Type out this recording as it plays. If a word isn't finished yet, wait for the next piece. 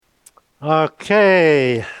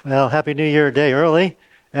Okay, well, Happy New Year a day early.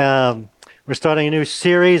 We're starting a new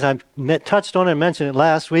series. I touched on it and mentioned it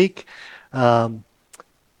last week. I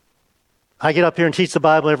get up here and teach the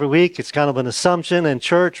Bible every week. It's kind of an assumption in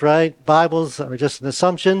church, right? Bibles are just an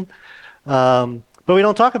assumption. But we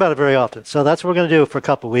don't talk about it very often. So that's what we're going to do for a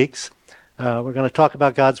couple weeks. We're going to talk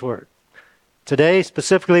about God's Word. Today,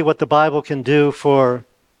 specifically what the Bible can do for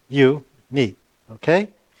you, me. Okay?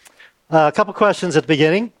 A couple questions at the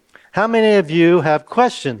beginning. How many of you have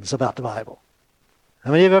questions about the Bible?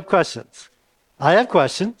 How many of you have questions? I have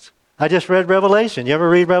questions. I just read Revelation. You ever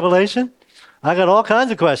read Revelation? I got all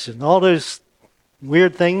kinds of questions. All those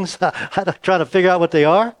weird things. I'm trying to figure out what they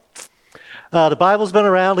are. The Bible's been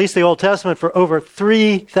around, at least the Old Testament, for over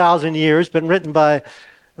 3,000 years. Been written by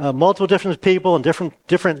multiple different people in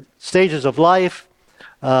different stages of life.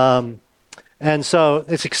 And so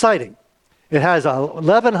it's exciting. It has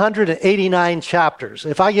 1,189 chapters.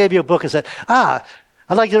 If I gave you a book and said, I'd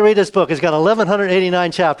like you to read this book. It's got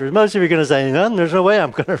 1,189 chapters. Most of you are going to say, there's no way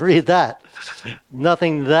I'm going to read that.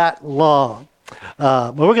 Nothing that long.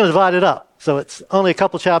 But we're going to divide it up. So it's only a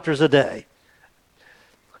couple chapters a day.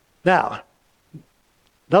 Now,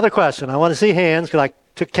 another question. I want to see hands because I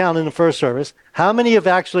took count in the first service. How many have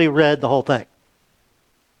actually read the whole thing?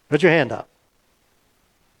 Put your hand up.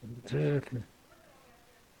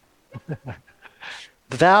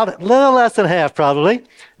 About a little less than half, probably.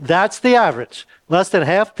 That's the average. Less than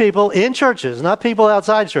half people in churches, not people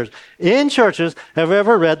outside church, in churches have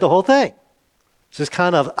ever read the whole thing. It's just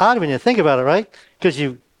kind of odd when you think about it, right? Because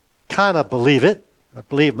you kind of believe it, or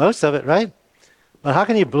believe most of it, right? But how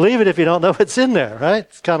can you believe it if you don't know what's in there, right?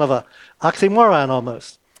 It's kind of an oxymoron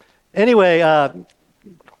almost. Anyway,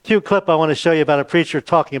 cute clip I want to show you about a preacher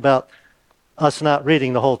talking about us not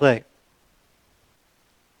reading the whole thing.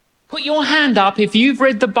 Put your hand up if you've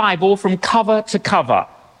read the Bible from cover to cover.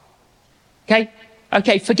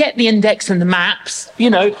 Okay, forget the index and the maps,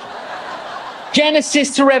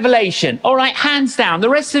 Genesis to Revelation. All right, hands down. The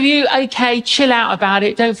rest of you, okay, chill out about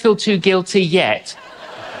it. Don't feel too guilty yet.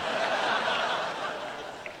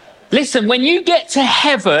 Listen, when you get to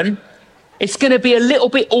heaven, it's going to be a little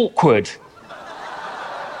bit awkward.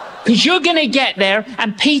 Because you're going to get there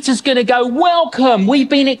and Peter's going to go, welcome, we've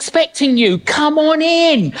been expecting you, come on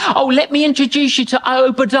in. Oh, let me introduce you to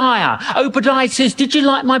Obadiah. Obadiah says, did you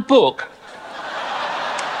like my book?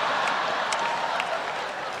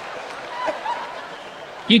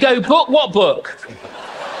 You go, book? What book?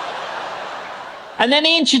 And then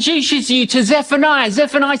he introduces you to Zephaniah.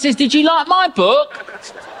 Zephaniah says, did you like my book?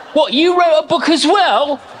 What, you wrote a book as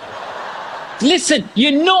well? Listen,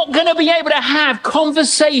 you're not going to be able to have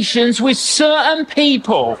conversations with certain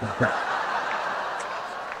people.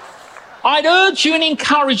 I'd urge you and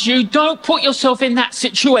encourage you, don't put yourself in that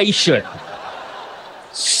situation.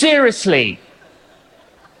 Seriously.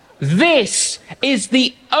 This is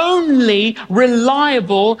the only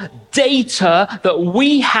reliable data that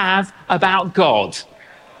we have about God.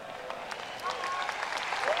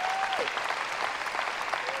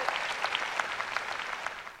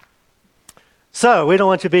 So we don't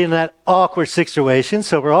want you to be in that awkward situation.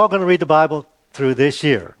 So we're all going to read the Bible through this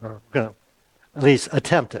year. Or we're going to at least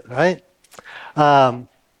attempt it, right?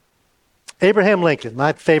 Abraham Lincoln,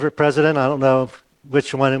 my favorite president. I don't know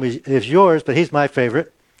which one is yours, but he's my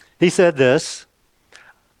favorite. He said this,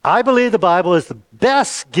 I believe the Bible is the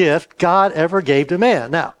best gift God ever gave to man.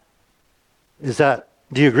 Now, do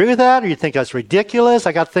you agree with that? Or you think that's ridiculous?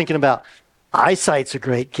 I got thinking about eyesight's a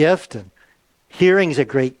great gift, and hearing's a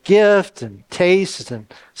great gift, and taste and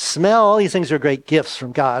smell, all these things are great gifts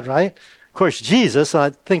from God, right? Of course, Jesus,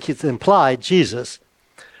 I think it's implied Jesus.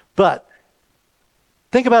 But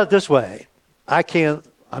think about it this way.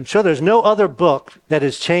 I'm sure there's no other book that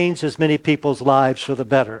has changed as many people's lives for the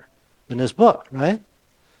better than this book, right?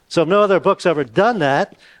 So if no other book's ever done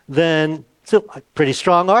that, then it's a pretty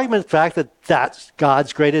strong argument, in fact, that that's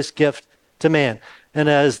God's greatest gift to man. And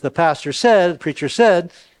as the preacher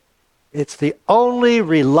said, it's the only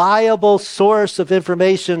reliable source of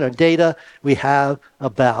information or data we have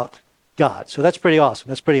about God. So that's pretty awesome.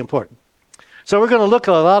 That's pretty important. So we're going to look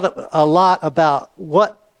a lot about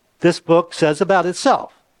what this book says about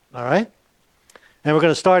itself. All right? And we're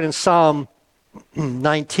going to start in Psalm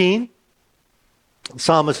 19. The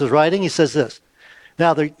psalmist is writing. He says this.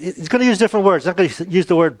 Now, he's going to use different words. He's not going to use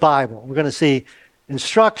the word Bible. We're going to see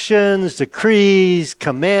instructions, decrees,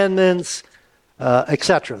 commandments,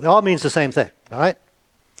 etc. It all means the same thing, all right?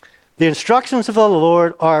 The instructions of the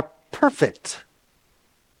Lord are perfect,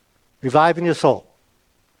 reviving the soul.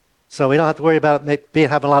 So we don't have to worry about it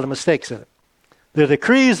having a lot of mistakes in it. The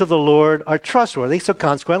decrees of the Lord are trustworthy, so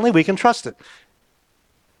consequently we can trust it.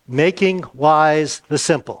 making wise the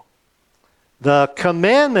simple. The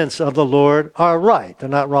commandments of the Lord are right. They're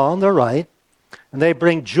not wrong, they're right. And they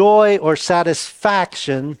bring joy or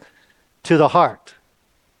satisfaction to the heart.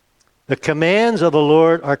 The commands of the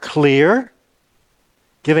Lord are clear,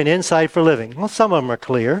 giving insight for living. Well, some of them are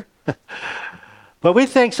clear. But we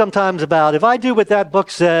think sometimes about, if I do what that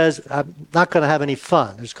book says, I'm not going to have any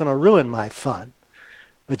fun. It's going to ruin my fun.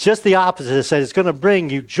 But just the opposite. It says it's going to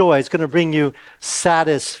bring you joy. It's going to bring you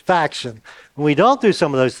satisfaction. When we don't do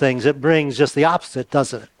some of those things, it brings just the opposite,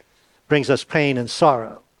 doesn't it? It brings us pain and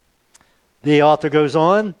sorrow. The author goes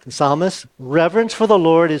on, the psalmist, reverence for the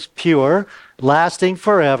Lord is pure, lasting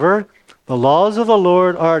forever. The laws of the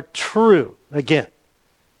Lord are true. Again,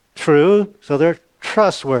 true, so they're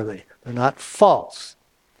trustworthy. They're not false.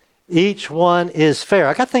 Each one is fair.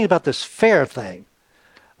 I got to think about this fair thing.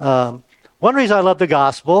 One reason I love the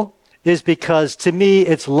gospel is because to me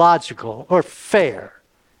it's logical or fair,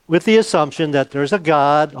 with the assumption that there's a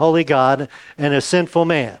God, holy God, and a sinful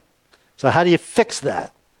man. So how do you fix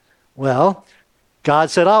that? Well, God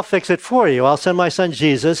said, I'll fix it for you. I'll send my son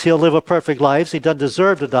Jesus. He'll live a perfect life. He doesn't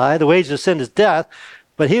deserve to die. The wages of sin is death,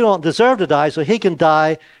 but he don't deserve to die, so he can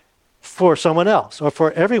die for someone else or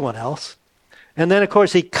for everyone else. And then, of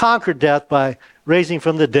course, he conquered death by raising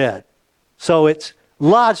from the dead. So it's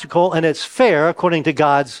logical and it's fair according to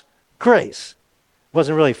God's grace. It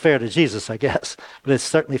wasn't really fair to Jesus, I guess, but it's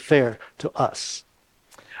certainly fair to us.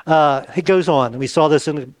 He goes on, and we saw this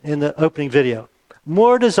in the opening video.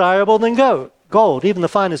 More desirable than gold, even the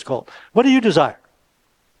finest gold. What do you desire?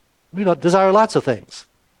 We desire lots of things.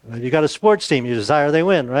 You got a sports team, you desire they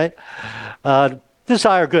win, right?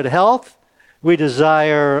 Desire good health. We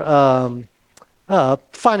desire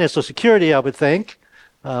financial security, I would think.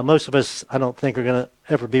 Most of us, I don't think, are going to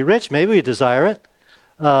ever be rich. Maybe we desire it.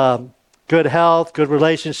 Good health, good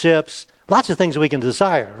relationships, lots of things we can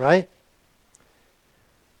desire, right?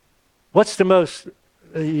 What's the most,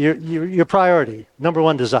 your priority, number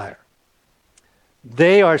one desire?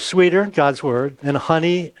 They are sweeter, God's word, than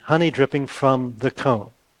honey dripping from the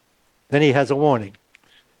comb. Then he has a warning.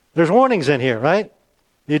 There's warnings in here, right?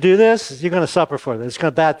 You do this, you're going to suffer for this.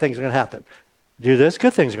 Bad things are going to happen. Do this,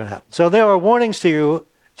 good things are going to happen. So there are warnings to you,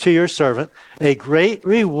 to your servant, a great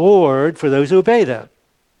reward for those who obey them,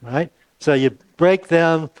 right? So you break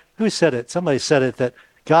them. Who said it? Somebody said it, that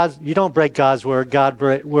you don't break God's word,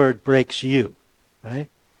 God's word breaks you, right?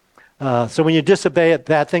 So when you disobey it,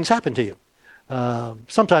 bad things happen to you.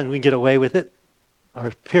 Sometimes we can get away with it, or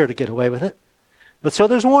appear to get away with it. But so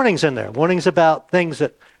there's warnings in there, warnings about things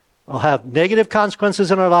that will have negative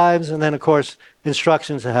consequences in our lives, and then, of course,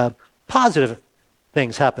 instructions to have positive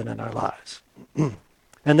things happen in our lives.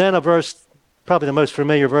 And then a verse, probably the most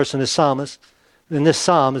familiar verse in this psalm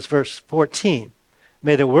is verse 14.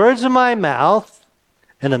 May the words of my mouth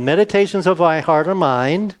and the meditations of my heart or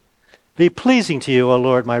mind be pleasing to you, O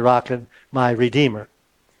Lord, my rock and my redeemer.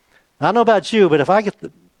 I don't know about you, but if I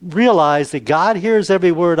realize that God hears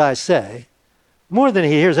every word I say, more than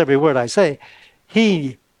he hears every word I say,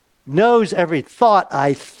 he knows every thought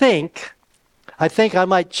I think I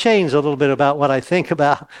might change a little bit about what I think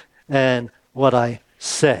about and what I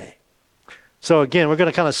say. So again, we're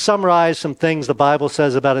going to kind of summarize some things the Bible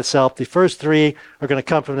says about itself. The first three are going to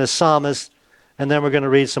come from this psalmist, and then we're going to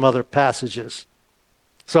read some other passages.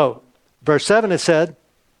 So, verse 7, it said,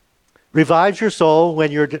 revives your soul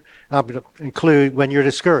when you're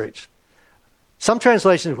discouraged. Some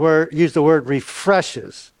translations use the word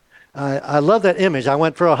refreshes. I love that image. I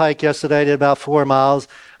went for a hike yesterday, did about 4 miles.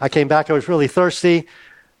 I came back, I was really thirsty.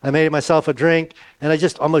 I made myself a drink, and I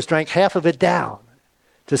just almost drank half of it down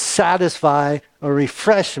to satisfy or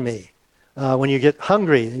refresh me. When you get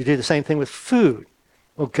hungry, you do the same thing with food.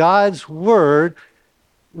 Well, God's word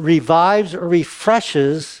revives or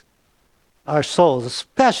refreshes our souls,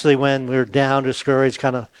 especially when we're down, discouraged,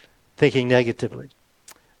 kind of thinking negatively.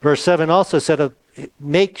 Verse 7 also said it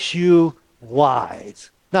makes you wise.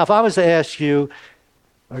 Now, if I was to ask you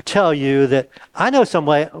or tell you that I know some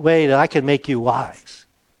way that I can make you wise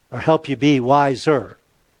or help you be wiser,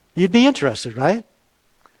 you'd be interested, right?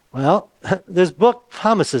 Well, this book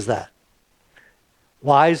promises that.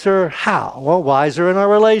 Wiser how? Well, wiser in our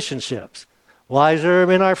relationships,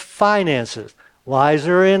 wiser in our finances,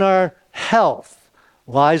 wiser in our health,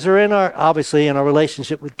 wiser obviously in our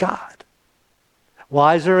relationship with God,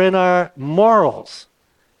 wiser in our morals.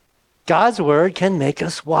 God's word can make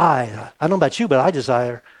us wise. I don't know about you, but I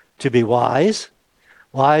desire to be wise.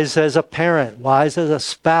 Wise as a parent, wise as a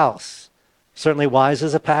spouse, certainly wise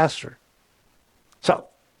as a pastor. So,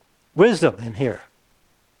 wisdom in here.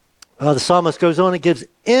 The psalmist goes on and gives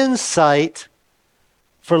insight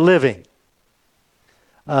for living.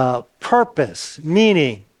 purpose,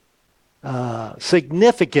 meaning,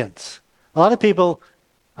 significance. A lot of people,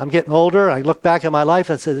 I'm getting older, I look back at my life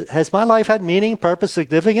and say, has my life had meaning, purpose,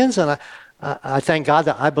 significance? And I thank God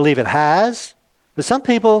that I believe it has. But some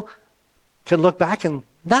people can look back and,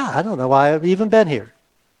 I don't know why I've even been here.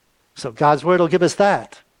 So God's Word will give us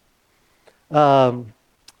that.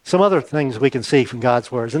 Some other things we can see from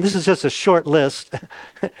God's words. And this is just a short list.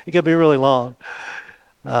 It could be really long.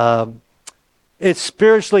 It's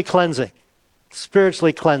spiritually cleansing.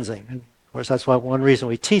 Spiritually cleansing. And of course, that's one reason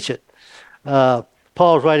we teach it.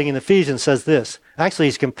 Paul, writing in Ephesians, says this. Actually,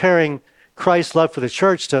 he's comparing Christ's love for the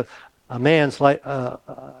church to a man's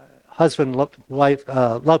husband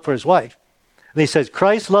love for his wife. And he says,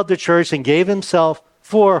 Christ loved the church and gave himself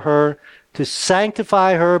for her to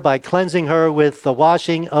sanctify her by cleansing her with the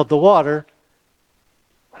washing of the water.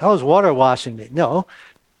 How is water washing me? No.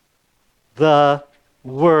 The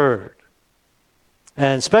Word.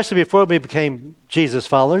 And especially before we became Jesus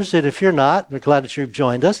followers, and if you're not, we're glad that you've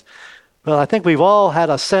joined us. Well, I think we've all had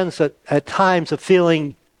a sense at times of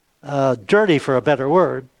feeling dirty, for a better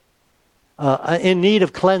word, in need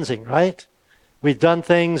of cleansing, right? We've done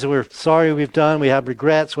things we're sorry we've done, we have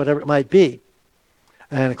regrets, whatever it might be.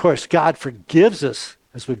 And of course, God forgives us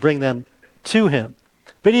as we bring them to Him.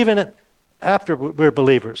 But even after we're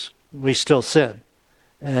believers, we still sin.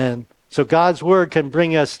 And so God's Word can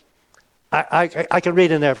bring us, I can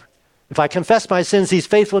read in there, if I confess my sins, He's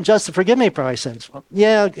faithful and just to forgive me for my sins. Well,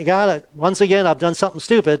 yeah, God, once again, I've done something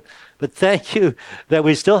stupid, but thank you that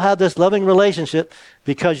we still have this loving relationship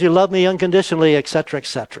because you love me unconditionally, etc.,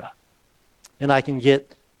 etc. And I can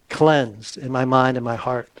get cleansed in my mind and my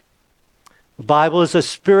heart. The Bible is a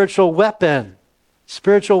spiritual weapon.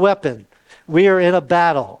 Spiritual weapon. We are in a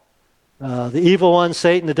battle. The evil one,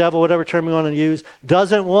 Satan, the devil, whatever term you want to use,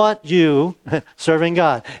 doesn't want you serving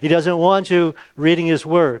God. He doesn't want you reading His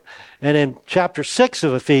Word. And in chapter 6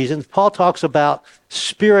 of Ephesians, Paul talks about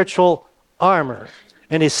spiritual armor.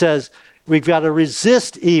 And he says, we've got to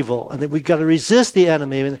resist evil, and that we've got to resist the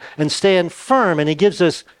enemy and stand firm. And he gives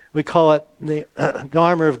us, we call it the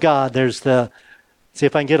armor of God. There's the, see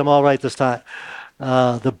if I can get them all right this time.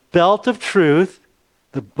 The belt of truth,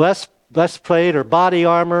 the breastplate or body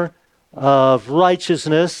armor of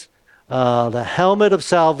righteousness, the helmet of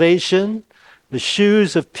salvation, the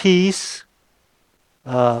shoes of peace,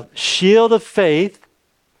 shield of faith.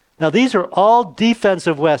 Now these are all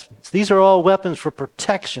defensive weapons. These are all weapons for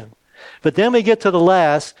protection. But then we get to the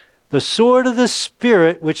last, the sword of the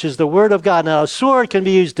Spirit, which is the Word of God. Now a sword can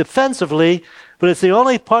be used defensively, but it's the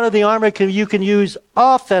only part of the armor you can use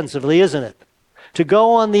offensively, isn't it? To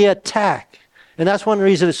go on the attack. And that's one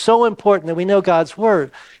reason it's so important that we know God's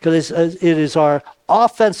Word, because it is our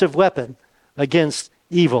offensive weapon against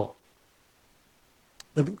evil.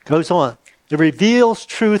 It goes on. It reveals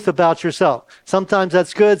truth about yourself. Sometimes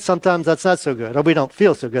that's good, sometimes that's not so good. Or we don't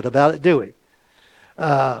feel so good about it, do we?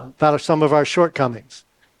 About some of our shortcomings.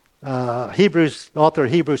 The author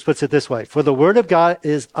of Hebrews puts it this way. For the Word of God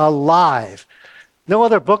is alive. No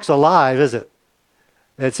other book's alive, is it?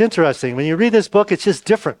 It's interesting. When you read this book, it's just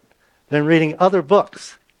different than reading other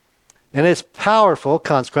books. And it's powerful,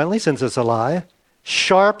 consequently, since it's alive,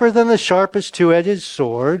 sharper than the sharpest two-edged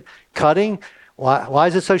sword, cutting. Why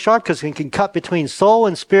is it so sharp? Because it can cut between soul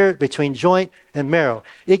and spirit, between joint and marrow.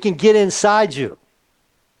 It can get inside you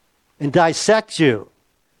and dissect you,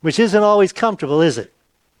 which isn't always comfortable, is it?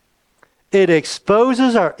 It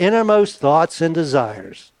exposes our innermost thoughts and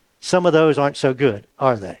desires. Some of those aren't so good,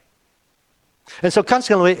 are they? And so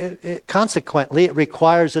consequently, it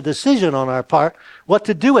requires a decision on our part what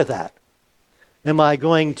to do with that. Am I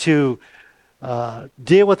going to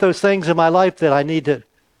deal with those things in my life that I need to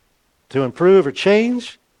improve or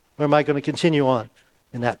change? Or am I going to continue on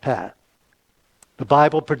in that path? The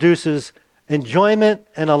Bible produces enjoyment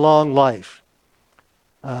and a long life.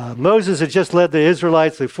 Moses had just led the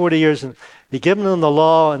Israelites through 40 years, and he'd given them the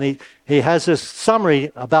law, and he has this summary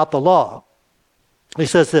about the law. He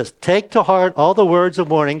says this, take to heart all the words of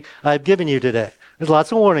warning I have given you today. There's lots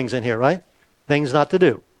of warnings in here, right? Things not to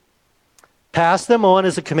do. Pass them on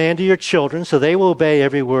as a command to your children so they will obey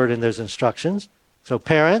every word in those instructions. So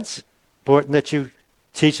parents, important that you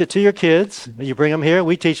teach it to your kids. You bring them here,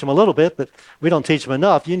 we teach them a little bit, but we don't teach them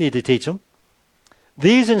enough. You need to teach them.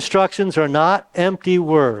 These instructions are not empty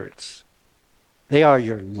words. They are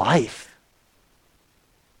your life.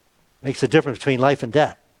 Makes a difference between life and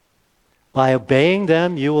death. By obeying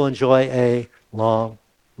them, you will enjoy a long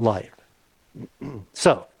life.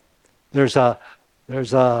 So, there's a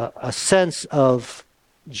sense of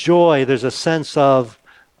joy. There's a sense of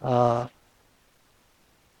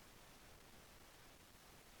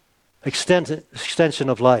extension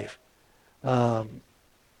of life. I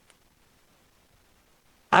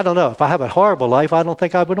don't know. If I have a horrible life, I don't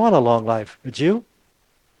think I would want a long life. Would you?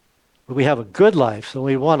 But we have a good life, so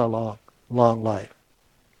we want a long life.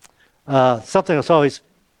 Something that's always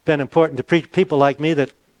been important to people like me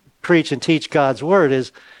that preach and teach God's Word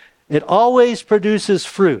is it always produces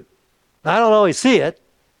fruit. I don't always see it.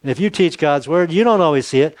 If you teach God's Word, you don't always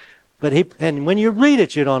see it. And when you read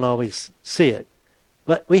it, you don't always see it.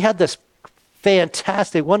 But we had this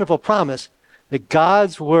fantastic, wonderful promise that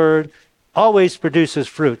God's Word always produces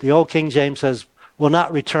fruit. The old King James says, will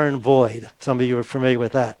not return void. Some of you are familiar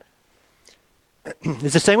with that.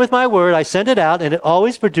 It's the same with my Word. I send it out, and it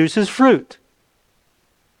always produces fruit.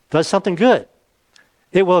 Does something good.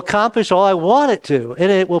 It will accomplish all I want it to,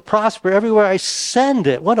 and it will prosper everywhere I send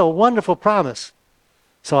it. What a wonderful promise.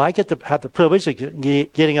 So I get to have the privilege of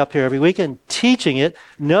getting up here every week and teaching it,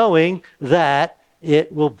 knowing that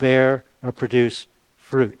it will bear or produce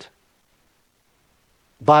fruit.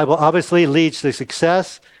 The Bible obviously leads to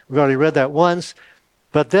success. We've already read that once.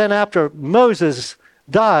 But then after Moses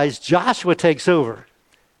dies, Joshua takes over.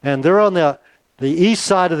 And they're on the east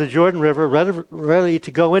side of the Jordan River, ready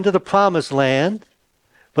to go into the promised land.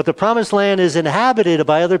 But the promised land is inhabited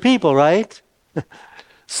by other people, right?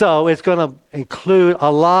 So it's going to include a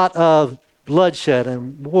lot of bloodshed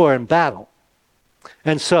and war and battle.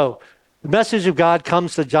 And so the message of God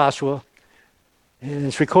comes to Joshua, and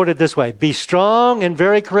it's recorded this way: be strong and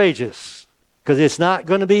very courageous, because it's not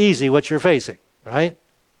going to be easy what you're facing, right?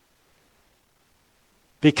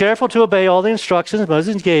 Be careful to obey all the instructions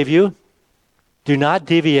Moses gave you. Do not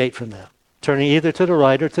deviate from them, turning either to the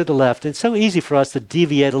right or to the left. It's so easy for us to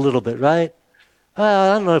deviate a little bit, right?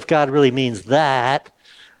 I don't know if God really means that.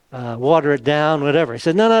 Water it down, whatever. He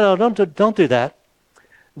said, no, don't do that.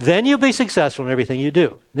 Then you'll be successful in everything you do.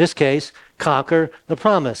 In this case, conquer the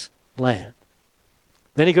promised land.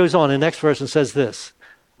 Then he goes on in the next verse and says this.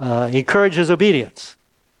 He encourages obedience.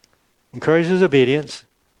 Encourages obedience.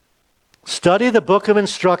 Study the book of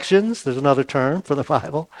instructions. There's another term for the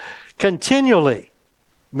Bible. Continually.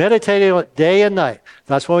 Meditating on it day and night.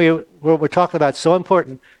 That's what we're talking about. It's so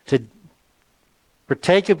important to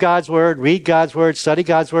partake of God's Word, read God's Word, study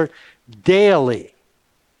God's Word daily.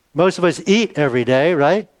 Most of us eat every day,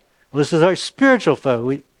 right? Well, this is our spiritual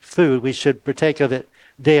food. We should partake of it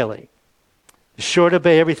daily. Be sure to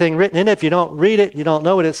obey everything written in it. If you don't read it, you don't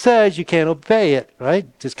know what it says, you can't obey it, right?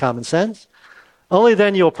 Just common sense. Only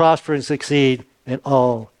then you'll prosper and succeed in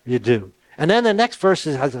all you do. And then the next verse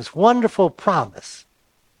has this wonderful promise.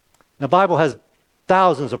 The Bible has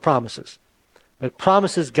thousands of promises. It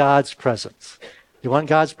promises God's presence. You want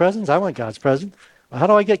God's presence? I want God's presence. Well, how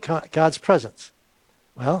do I get God's presence?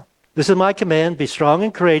 Well, this is my command. Be strong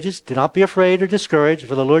and courageous. Do not be afraid or discouraged,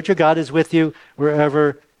 for the Lord your God is with you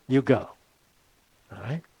wherever you go. All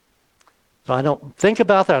right? So I don't think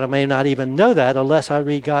about that. I may not even know that unless I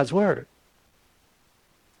read God's Word.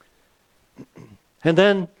 And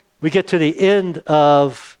then we get to the end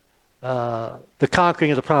of the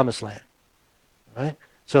conquering of the promised land. Right?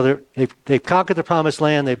 So they've conquered the promised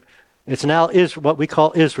land. It's now what we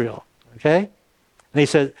call Israel. Okay? And he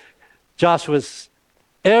said, Joshua's,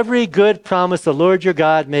 every good promise the Lord your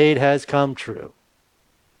God made has come true.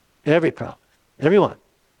 Every promise. Every one.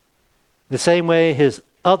 The same way his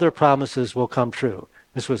other promises will come true.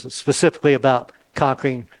 This was specifically about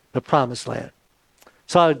conquering the promised land.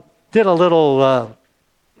 So I did a little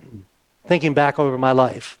thinking back over my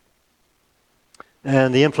life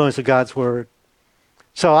and the influence of God's Word.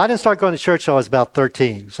 So I didn't start going to church until I was about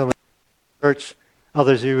 13. Some of you church,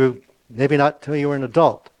 others of you maybe not until you were an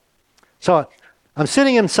adult. So I'm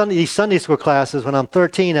sitting in these Sunday school classes when I'm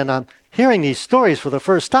 13, and I'm hearing these stories for the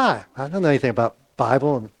first time. I don't know anything about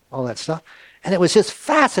Bible and all that stuff. And it was just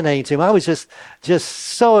fascinating to me. I was just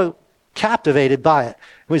so captivated by it.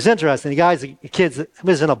 It was interesting. The kids, it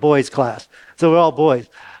was in a boys' class. So we're all boys.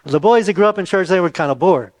 The boys that grew up in church, they were kind of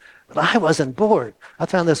bored. But I wasn't bored. I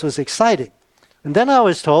found this was exciting. And then I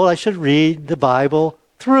was told I should read the Bible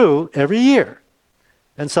through every year.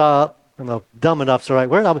 And so, I don't know, dumb enough's the right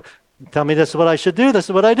word. Tell me this is what I should do, this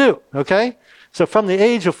is what I do. Okay? So from the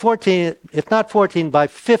age of 14, if not 14, by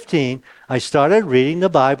 15, I started reading the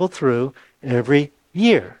Bible through every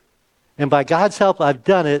year. And by God's help, I've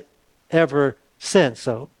done it ever since.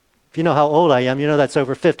 So if you know how old I am, you know that's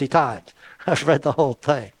over 50 times. I've read the whole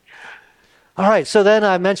thing. All right, so then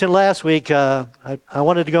I mentioned last week I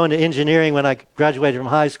wanted to go into engineering when I graduated from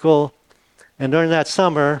high school. And during that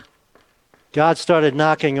summer, God started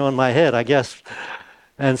knocking on my head, I guess,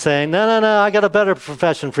 and saying, no, I got a better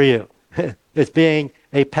profession for you. It's being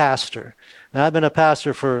a pastor. Now, I've been a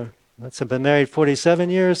pastor for I've been married 47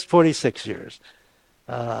 years, 46 years,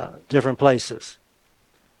 different places.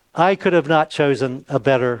 I could have not chosen a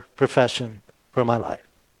better profession for my life.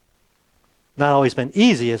 Not always been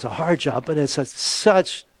easy. It's a hard job, but it's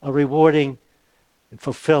such a rewarding and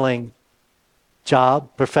fulfilling job,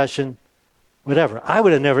 profession, whatever. I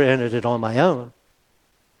would have never entered it on my own.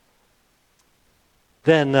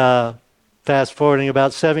 Then, fast forwarding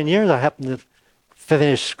about 7 years, I happened to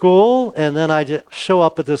finish school, and then I just show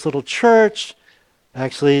up at this little church,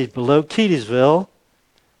 actually below Keedysville,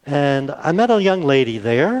 and I met a young lady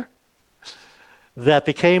there that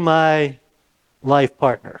became my life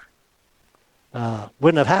partner.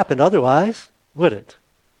 Wouldn't have happened otherwise, would it?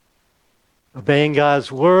 Obeying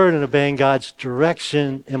God's word and obeying God's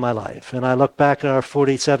direction in my life. And I look back at our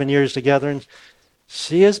 47 years together, and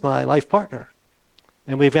she is my life partner.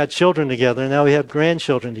 And we've had children together, and now we have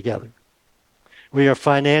grandchildren together. We are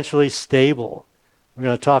financially stable. We're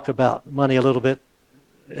going to talk about money a little bit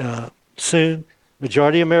soon.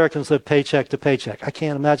 Majority of Americans live paycheck to paycheck. I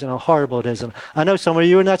can't imagine how horrible it is. And I know some of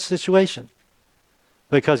you are in that situation.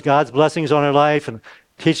 Because God's blessings on our life and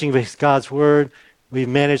teaching God's word, we've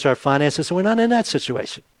managed our finances, so we're not in that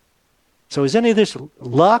situation. So is any of this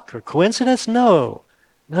luck or coincidence? No,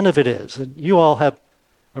 none of it is. And you all have,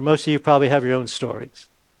 or most of you probably have your own stories.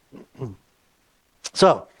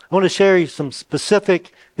 So I want to share you some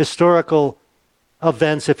specific historical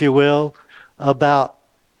events, if you will, about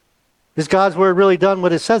is God's word really done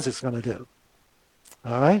what it says it's going to do?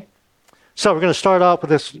 All right? So we're going to start off with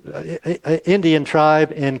this Indian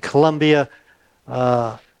tribe in Colombia,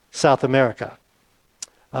 South America.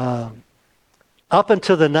 Up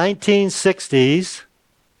until the 1960s,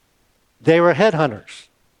 they were headhunters.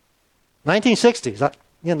 1960s,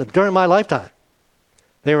 during my lifetime.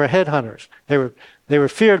 They were headhunters. They were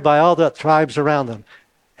feared by all the tribes around them.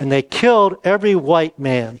 And they killed every white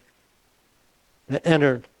man that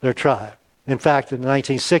entered their tribe. In fact, in the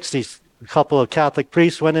 1960s, a couple of Catholic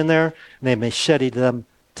priests went in there and they macheted them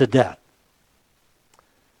to death.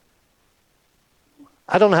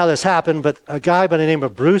 I don't know how this happened, but a guy by the name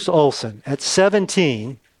of Bruce Olson, at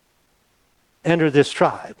 17, entered this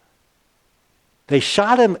tribe. They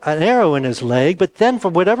shot him an arrow in his leg, but then for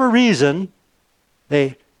whatever reason,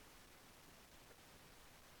 they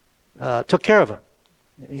took care of him.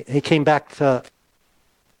 He came back to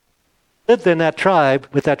lived in that tribe,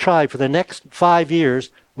 with that tribe for the next 5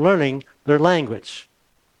 years, learning their language.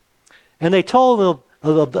 And they told them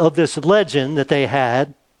of this legend that they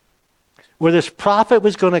had, where this prophet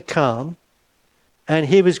was going to come, and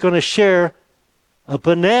he was going to share a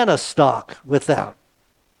banana stalk with them.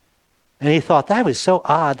 And he thought, that was so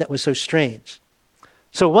odd, that was so strange.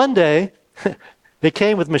 So one day, they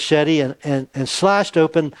came with machete and slashed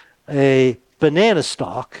open a banana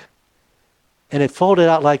stalk, and it folded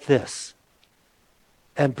out like this.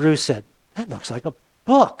 And Bruce said, that looks like a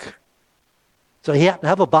book. So he happened to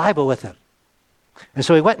have a Bible with him. And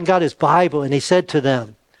so he went and got his Bible, and he said to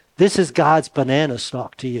them, this is God's banana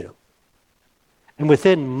stalk to you. And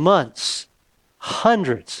within months,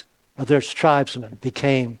 hundreds of their tribesmen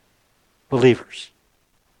became believers.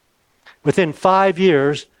 Within 5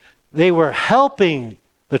 years, they were helping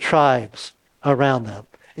the tribes around them.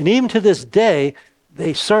 And even to this day,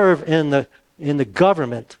 they serve in the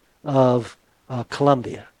government of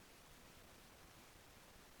Colombia.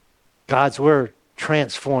 God's word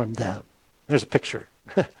transformed them. There's a picture.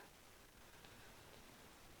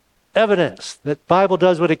 Evidence that the Bible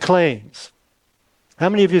does what it claims. How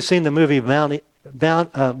many of you have seen the movie Mutiny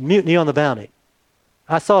on the Bounty?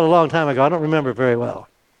 I saw it a long time ago. I don't remember very well.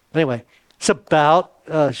 Anyway, it's about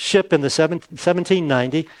a ship in the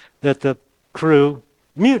 1790 that the crew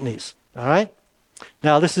mutinies. All right?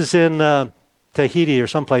 Now, this is in Tahiti or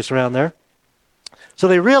someplace around there. So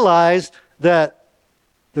they realized that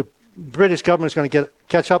the British government is going to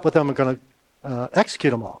catch up with them and going to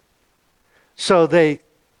execute them all. So they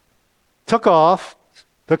took off,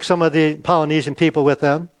 took some of the Polynesian people with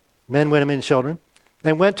them, men, women, and children,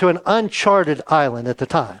 and went to an uncharted island at the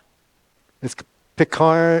time. It's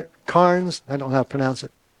Pitcairns. I don't know how to pronounce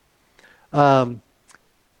it.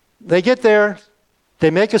 They get there, they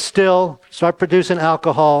make a still, start producing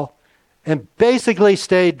alcohol, and basically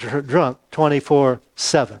stayed drunk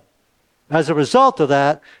 24/7. As a result of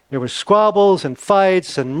that, there were squabbles and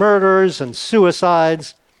fights and murders and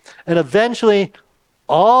suicides, and eventually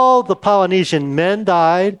all the Polynesian men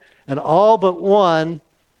died, and all but one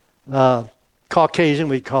Caucasian,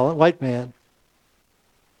 we'd call it, white man,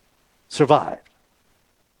 survived.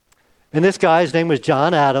 And this guy, his name was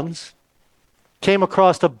John Adams, came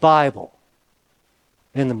across the Bible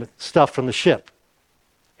in the stuff from the ship,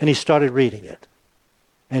 and he started reading it.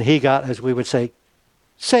 and he got, as we would say,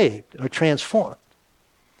 saved or transformed.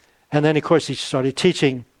 And then, of course, he started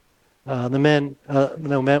teaching other men,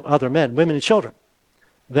 women and children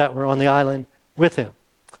that were on the island with him.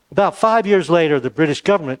 About 5 years later, the British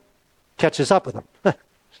government catches up with him.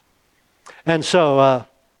 And so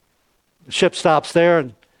the ship stops there,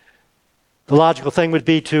 and the logical thing would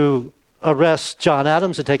be to arrest John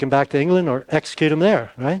Adams and take him back to England or execute him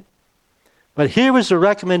there, right? But here was the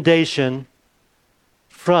recommendation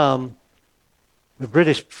from the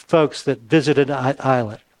British folks that visited the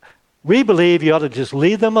island. We believe you ought to just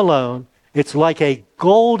leave them alone. It's like a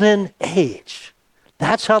golden age.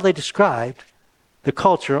 That's how they described the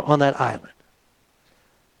culture on that island.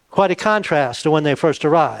 Quite a contrast to when they first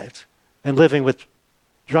arrived and living with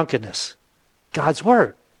drunkenness. God's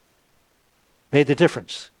word made the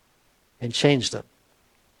difference and changed them.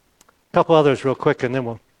 A couple others real quick, and then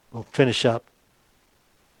we'll finish up.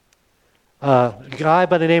 A guy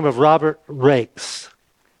by the name of Robert Raikes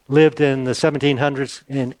lived in the 1700s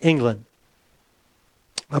in England.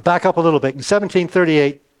 I'll back up a little bit. In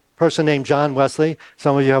 1738, a person named John Wesley,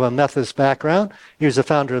 some of you have a Methodist background. He was the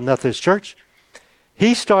founder of the Methodist Church.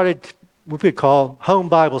 He started what we call home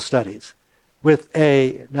Bible studies with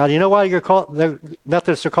now do you know why the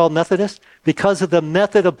Methodists are called Methodists? Because of the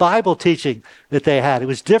method of Bible teaching that they had. It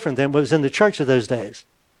was different than what was in the church of those days.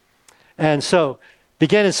 And so,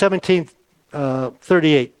 began in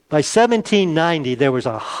 1738. By 1790, there was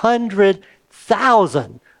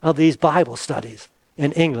 100,000 of these Bible studies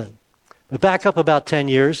in England. But back up about 10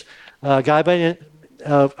 years, a guy by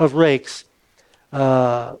of Raikes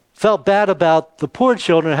felt bad about the poor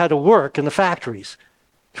children who had to work in the factories,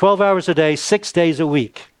 12 hours a day, 6 days a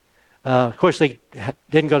week. Of course, they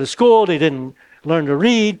didn't go to school, they didn't learn to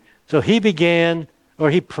read, so he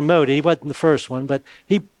promoted, he wasn't the first one, but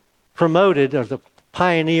he promoted, or the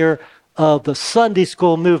pioneer of the Sunday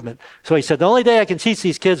school movement. So he said, the only day I can teach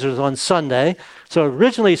these kids is on Sunday. So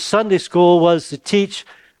originally Sunday school was to teach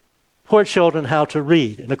poor children how to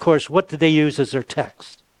read. And of course, what did they use as their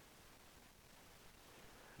text?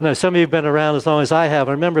 Now, some of you have been around as long as I have.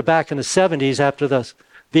 I remember back in the 70s after the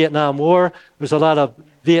Vietnam War, there was a lot of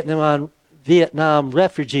Vietnam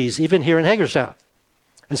refugees, even here in Hagerstown.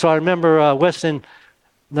 And so I remember it was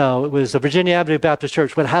the Virginia Avenue Baptist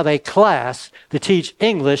Church would have a class to teach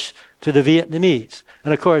English to the Vietnamese.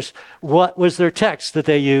 And of course, what was their text that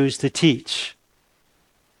they used to teach?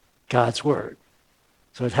 God's Word.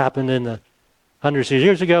 So it happened in the hundreds of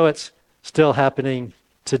years ago. It's still happening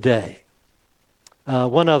today.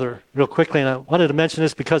 One other, real quickly, and I wanted to mention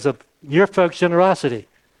this because of your folks' generosity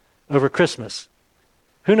over Christmas.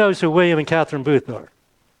 Who knows who William and Catherine Booth are?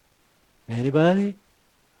 Anybody?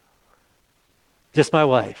 Just my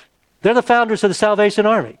wife. They're the founders of the Salvation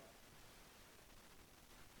Army.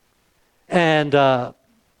 And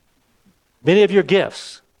many of your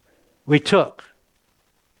gifts we took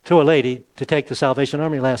to a lady to take the Salvation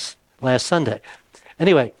Army last Sunday.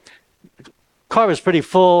 Anyway, the car was pretty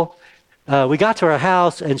full. We got to her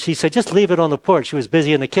house, and she said, just leave it on the porch. She was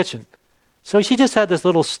busy in the kitchen. So she just had this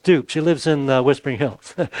little stoop. She lives in Whispering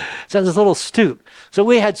Hills. She had this little stoop. So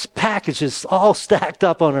we had packages all stacked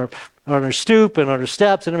up on her stoop and on her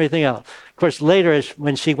steps and everything else. Of course, later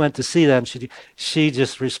when she went to see them, she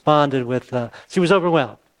just responded with, she was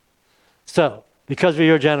overwhelmed. So, because of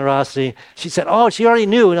your generosity, she said, oh, she already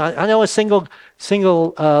knew. I know a single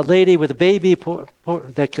lady with a baby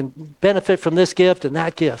that can benefit from this gift and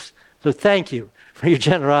that gift. So thank you for your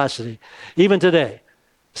generosity. Even today,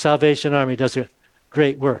 Salvation Army does a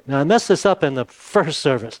great work. Now, I messed this up in the first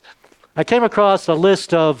service. I came across a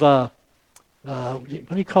list of, what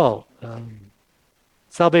do you call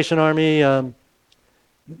Salvation Army,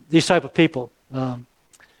 these type of people.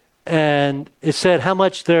 And it said how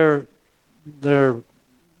much their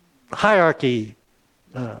hierarchy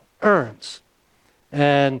earns.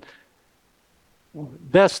 And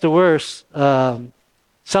best to worst,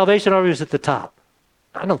 Salvation Army is at the top.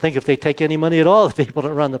 I don't think if they take any money at all, the people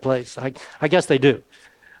that run the place. I guess they do.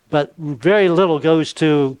 But very little goes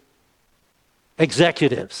to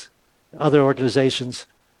executives. Other organizations,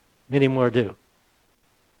 many more do.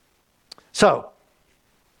 So,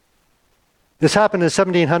 this happened in the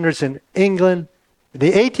 1700s in England. In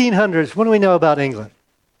the 1800s, what do we know about England?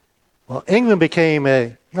 Well, England became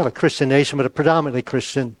not a Christian nation, but a predominantly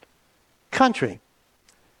Christian country.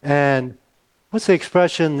 And what's the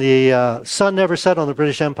expression? The sun never set on the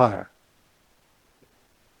British Empire.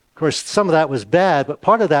 Of course, some of that was bad, but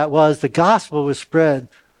part of that was the gospel was spread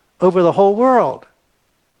over the whole world.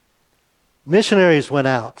 Missionaries went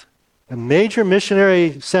out. A major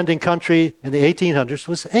missionary sending country in the 1800s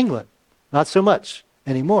was England. Not so much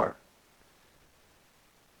anymore.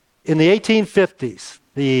 in the 1850s,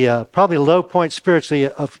 the probably low point spiritually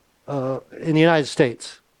in the United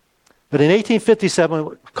States. But in 1857,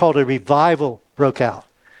 what's called a revival broke out.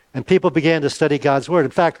 And people began to study God's Word.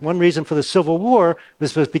 In fact, one reason for the Civil War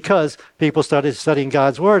was because people started studying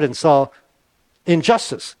God's Word and saw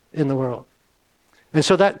injustice in the world. And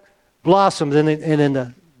so that blossomed. And in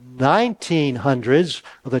the 1900s,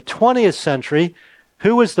 or the 20th century,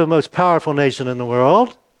 who was the most powerful nation in the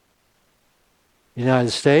world? The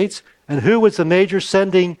United States. And who was the major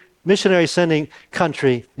missionary sending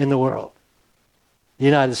country in the world? The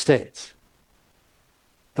United States.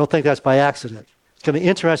 Don't think that's by accident. It's going to be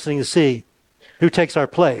interesting to see who takes our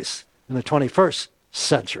place in the 21st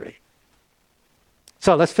century.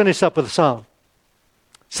 So let's finish up with a psalm.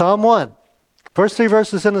 Psalm 1. First 3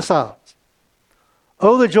 verses in the Psalms.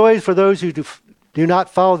 Oh, the joys for those who do not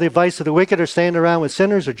follow the advice of the wicked or stand around with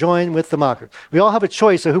sinners or join with the mockers. We all have a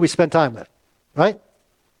choice of who we spend time with, right?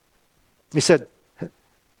 He said,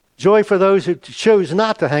 joy for those who choose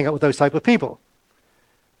not to hang out with those type of people.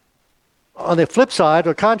 On the flip side,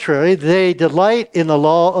 or contrary, they delight in the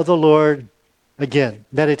law of the Lord, again,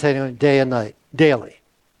 meditating on it day and night, daily.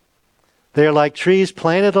 They are like trees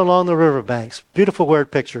planted along the riverbanks. Beautiful word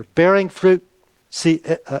picture. Bearing fruit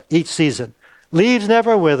each season. Leaves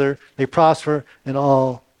never wither. They prosper in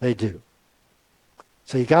all they do.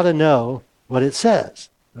 So you got to know what it says,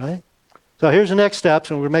 right? So here's the next steps,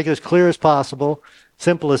 and we'll make it as clear as possible,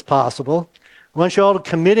 simple as possible. I want you all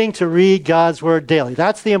committing to read God's Word daily.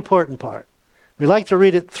 That's the important part. We like to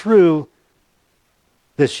read it through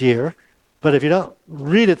this year, but if you don't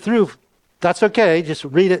read it through, that's okay. Just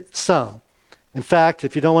read it some. In fact,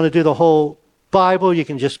 if you don't want to do the whole Bible, you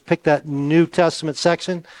can just pick that New Testament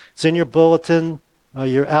section. It's in your bulletin,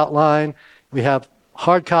 your outline. We have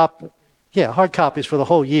hard copies for the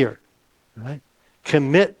whole year. Right?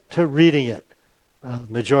 Commit to reading it.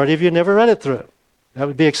 Majority of you never read it through. That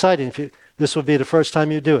would be exciting if this would be the first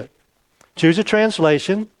time you do it. Choose a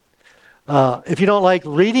translation. If you don't like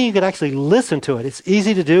reading, you can actually listen to it. It's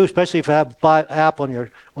easy to do, especially if you have an app on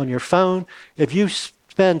your phone. If you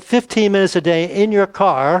spend 15 minutes a day in your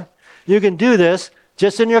car, you can do this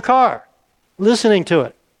just in your car, listening to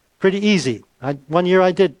it. Pretty easy. One year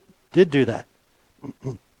I did do that.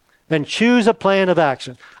 And choose a plan of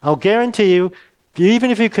action. I'll guarantee you, even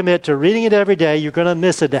if you commit to reading it every day, you're going to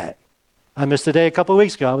miss a day. I missed a day a couple of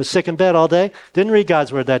weeks ago. I was sick in bed all day. Didn't read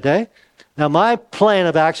God's Word that day. Now, my plan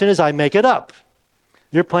of action is I make it up.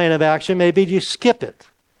 Your plan of action may be you skip it.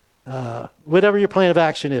 Whatever your plan of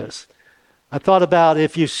action is. I thought about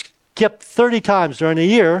if you skip 30 times during the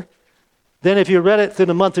year, then if you read it through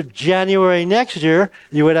the month of January next year,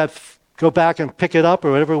 you would have go back and pick it up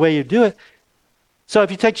or whatever way you do it. So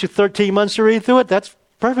if it takes you 13 months to read through it, that's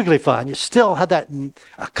perfectly fine. You still have that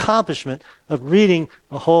accomplishment of reading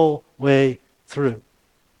the whole way through.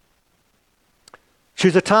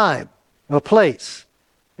 Choose a time, a place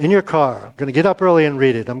in your car. I'm going to get up early and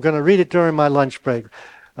read it. I'm going to read it during my lunch break,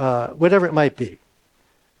 whatever it might be.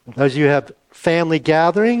 Those of you who have family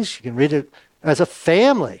gatherings, you can read it as a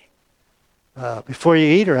family before you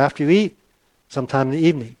eat or after you eat, sometime in the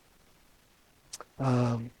evening.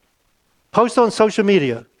 Post on social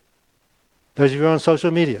media. Those of you who are on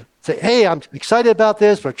social media. Say, hey, I'm excited about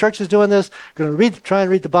this. Our church is doing this. I'm going to try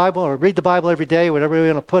and read the Bible, or read the Bible every day, whatever we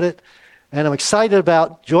want to put it. And I'm excited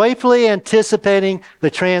about joyfully anticipating the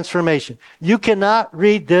transformation. You cannot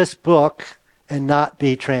read this book and not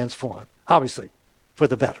be transformed, obviously, for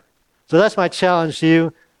the better. So that's my challenge to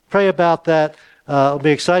you. Pray about that. It'll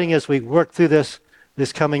be exciting as we work through this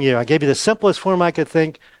coming year. I gave you the simplest form I could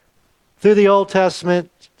think, through the Old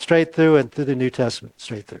Testament, straight through, and through the New Testament,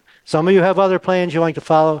 straight through. Some of you have other plans you like to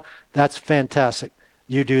follow. That's fantastic.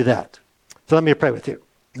 You do that. So let me pray with you,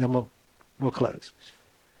 and then we'll close.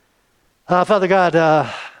 Father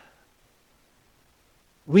God,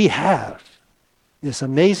 we have this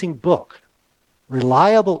amazing book,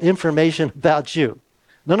 reliable information about you.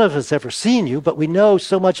 None of us have ever seen you, but we know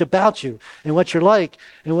so much about you and what you're like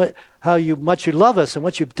and how much you love us and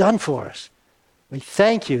what you've done for us. We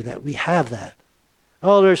thank you that we have that.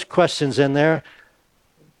 Oh, there's questions in there,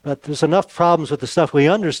 but there's enough problems with the stuff we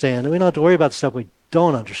understand, and we don't have to worry about the stuff we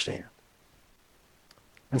don't understand.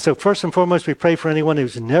 And so first and foremost, we pray for anyone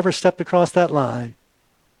who's never stepped across that line,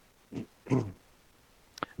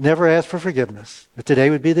 never asked for forgiveness, but today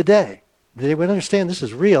would be the day. They would understand this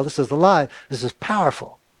is real, this is alive, this is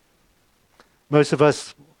powerful. Most of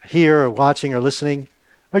us here or watching or listening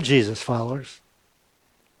are Jesus followers.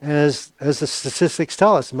 And as the statistics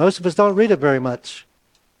tell us, most of us don't read it very much.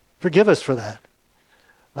 Forgive us for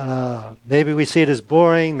that. Maybe we see it as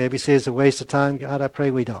boring, maybe see it as a waste of time. God, I pray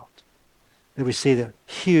we don't. that we see the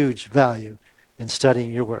huge value in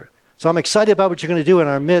studying your word. So I'm excited about what you're going to do in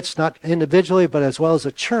our midst, not individually, but as well as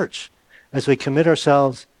a church, as we commit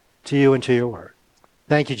ourselves to you and to your word.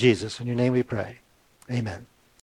 Thank you, Jesus. In your name we pray. Amen.